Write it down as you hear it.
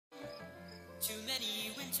Too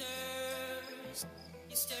many winters,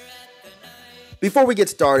 you stare at the night. Before we get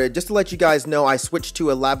started, just to let you guys know, I switched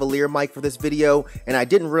to a lavalier mic for this video, and I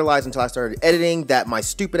didn't realize until I started editing that my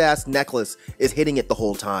stupid ass necklace is hitting it the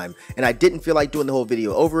whole time, and I didn't feel like doing the whole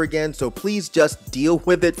video over again, so please just deal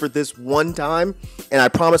with it for this one time, and I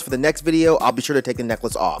promise for the next video, I'll be sure to take the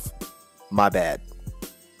necklace off. My bad.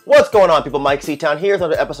 What's going on, people? Myke C-Town here with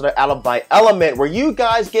another episode of Album by Element, where you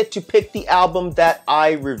guys get to pick the album that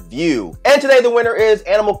I review. And today the winner is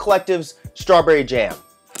Animal Collective's Strawberry Jam.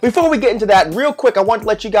 Before we get into that, real quick, I want to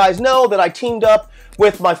let you guys know that I teamed up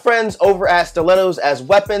with my friends over at Stilettos as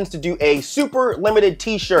Weapons to do a super limited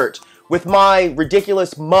t-shirt with my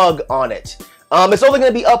ridiculous mug on it. It's only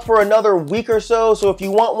going to be up for another week or so, so if you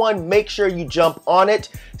want one, make sure you jump on it.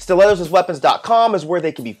 StilettosAsWeapons.com is where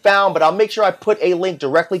they can be found, but I'll make sure I put a link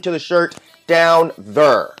directly to the shirt down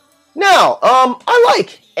there. Now, I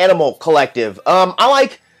like Animal Collective. I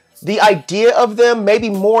like the idea of them maybe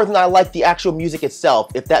more than I like the actual music itself,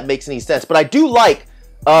 if that makes any sense. But I do like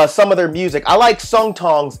some of their music. I like Sung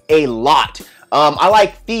Tongs a lot. I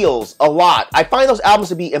like Feels a lot. I find those albums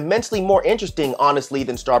to be immensely more interesting, honestly,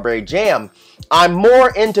 than Strawberry Jam. I'm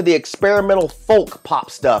more into the experimental folk pop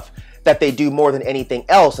stuff that they do more than anything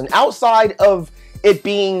else. And outside of it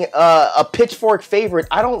being a Pitchfork favorite,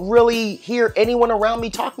 I don't really hear anyone around me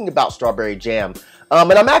talking about Strawberry Jam.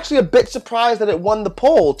 And I'm actually a bit surprised that it won the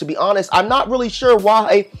poll, to be honest. I'm not really sure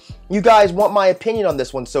why you guys want my opinion on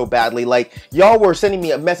this one so badly. Like, y'all were sending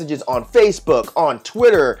me messages on Facebook, on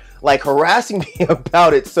Twitter, like harassing me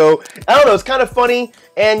about it. So, I don't know, it's kind of funny.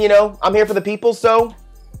 And, you know, I'm here for the people, so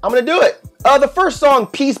I'm gonna do it. The first song,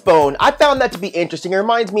 Peace Bone, I found that to be interesting. It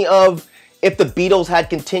reminds me of if the Beatles had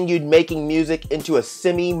continued making music into a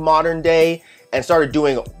semi-modern day and started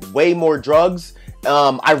doing way more drugs.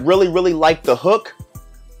 I really liked the hook.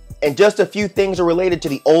 And just a few things are related to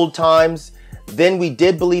the old times. Then we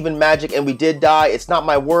did believe in magic and we did die. It's not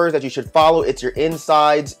my words that you should follow. It's your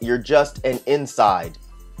insides. You're just an inside.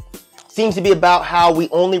 Seems to be about how we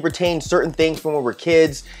only retain certain things from when we're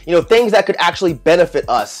kids. You know, things that could actually benefit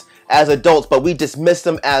us as adults, but we dismiss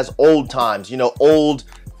them as old times. You know, old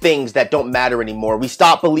things that don't matter anymore. We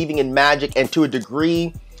stop believing in magic, and to a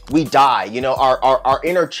degree, we die. You know, our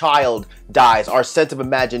inner child dies, our sense of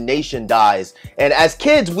imagination dies. And as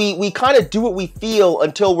kids, we kind of do what we feel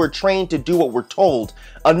until we're trained to do what we're told.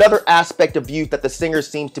 Another aspect of youth that the singer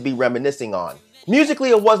seems to be reminiscing on. Musically,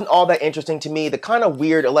 it wasn't all that interesting to me. The kind of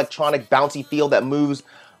weird electronic bouncy feel that moves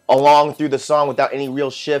along through the song without any real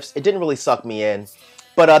shifts, it didn't really suck me in.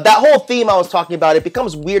 But that whole theme I was talking about, it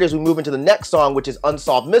becomes weird as we move into the next song, which is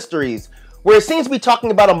Unsolved Mysteries, where it seems to be talking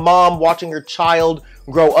about a mom watching her child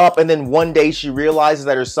grow up, and then one day she realizes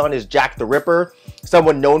that her son is Jack the Ripper,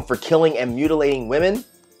 someone known for killing and mutilating women.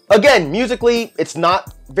 Again, musically, it's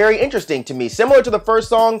not very interesting to me. Similar to the first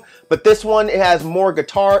song, but this one, it has more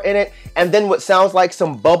guitar in it, and then what sounds like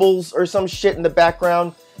some bubbles or some shit in the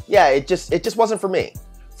background. Yeah, it just wasn't for me.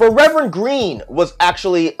 For Reverend Green was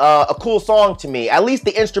actually a cool song to me. At least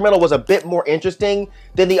the instrumental was a bit more interesting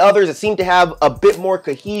than the others. It seemed to have a bit more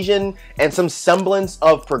cohesion and some semblance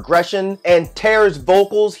of progression. And Ter's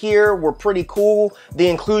vocals here were pretty cool. The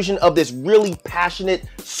inclusion of this really passionate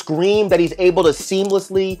scream that he's able to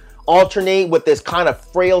seamlessly alternate with this kind of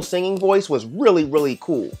frail singing voice was really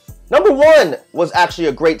cool. Number one was actually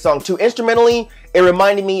a great song too. Instrumentally, it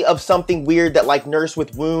reminded me of something weird that like Nurse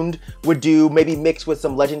with Wound would do, maybe mixed with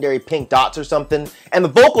some legendary Pink Dots or something. And the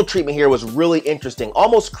vocal treatment here was really interesting,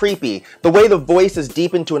 almost creepy. The way the voice is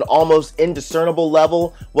deepened to an almost indiscernible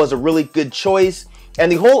level was a really good choice. And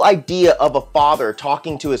the whole idea of a father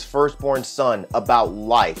talking to his firstborn son about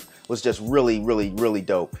life was just really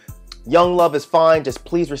dope. Young love is fine, just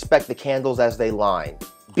please respect the candles as they line.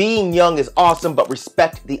 Being young is awesome, but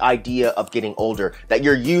respect the idea of getting older, that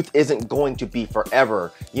your youth isn't going to be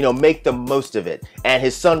forever. You know, make the most of it. And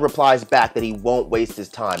his son replies back that he won't waste his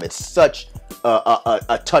time. It's such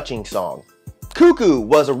a touching song. Cuckoo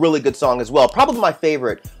was a really good song as well. Probably my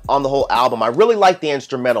favorite on the whole album. I really liked the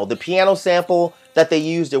instrumental. The piano sample that they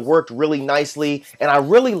used, it worked really nicely. And I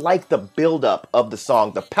really liked the buildup of the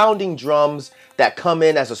song. The pounding drums that come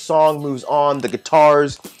in as the song moves on. The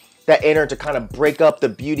guitars that enter to kind of break up the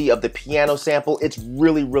beauty of the piano sample. It's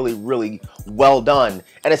really well done.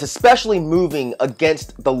 And it's especially moving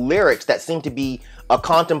against the lyrics that seem to be a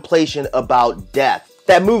contemplation about death.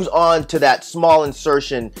 That moves on to that small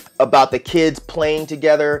insertion about the kids playing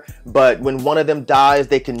together, but when one of them dies,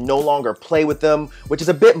 they can no longer play with them, which is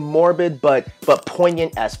a bit morbid, but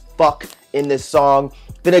poignant as fuck in this song.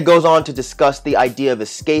 Then it goes on to discuss the idea of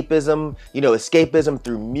escapism, you know, escapism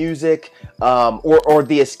through music, or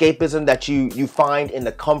the escapism that you find in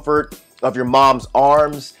the comfort of your mom's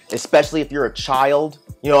arms, especially if you're a child.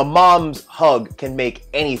 You know, a mom's hug can make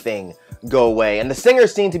anything go away. And the singer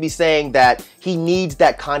seemed to be saying that he needs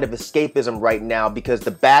that kind of escapism right now because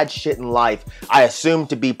the bad shit in life, I assume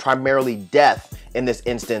to be primarily death in this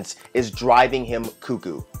instance, is driving him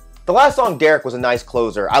cuckoo. The last song, Derek, was a nice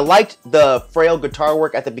closer. I liked the frail guitar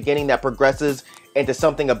work at the beginning that progresses into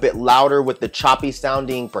something a bit louder with the choppy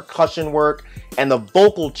sounding percussion work, and the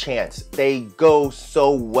vocal chants, they go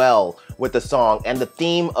so well with the song. And the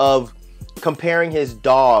theme of comparing his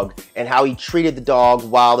dog and how he treated the dog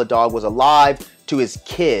while the dog was alive to his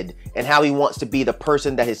kid, and how he wants to be the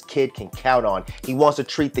person that his kid can count on. He wants to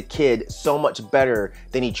treat the kid so much better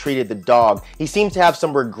than he treated the dog. He seems to have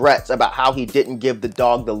some regrets about how he didn't give the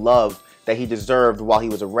dog the love that he deserved while he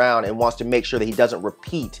was around, and wants to make sure that he doesn't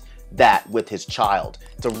repeat that with his child.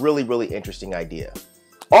 It's a really, really interesting idea.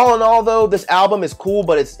 All in all, though, this album is cool,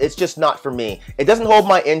 but it's just not for me. It doesn't hold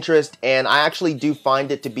my interest, and I actually do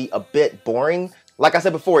find it to be a bit boring. Like I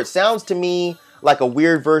said before, it sounds to me like a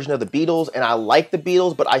weird version of the Beatles, and I like the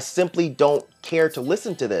Beatles, but I simply don't care to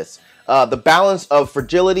listen to this. The balance of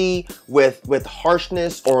fragility with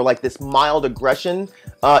harshness, or like this mild aggression,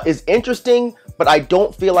 is interesting, but I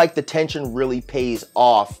don't feel like the tension really pays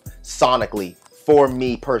off sonically for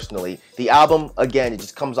me personally. The album, again, it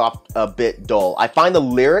just comes off a bit dull. I find the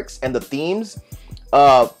lyrics and the themes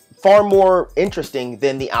far more interesting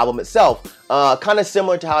than the album itself. Kind of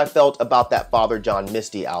similar to how I felt about that Father John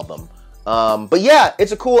Misty album. But yeah,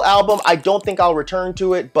 it's a cool album. I don't think I'll return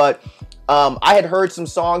to it, but I had heard some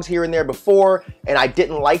songs here and there before, and I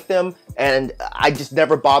didn't like them, and I just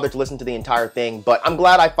never bothered to listen to the entire thing. But I'm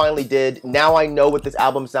glad I finally did. Now I know what this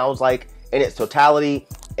album sounds like in its totality,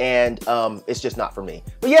 and it's just not for me.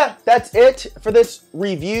 But yeah, that's it for this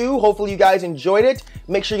review. Hopefully you guys enjoyed it.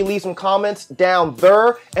 Make sure you leave some comments down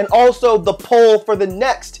there, and also the poll for the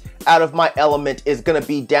next Out of My Element is gonna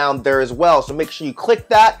be down there as well, so make sure you click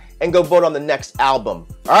that and go vote on the next album.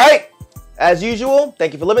 All right, as usual,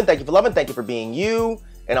 thank you for living, thank you for loving, thank you for being you,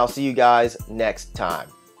 and I'll see you guys next time.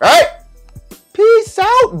 All right, peace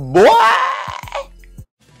out, boy.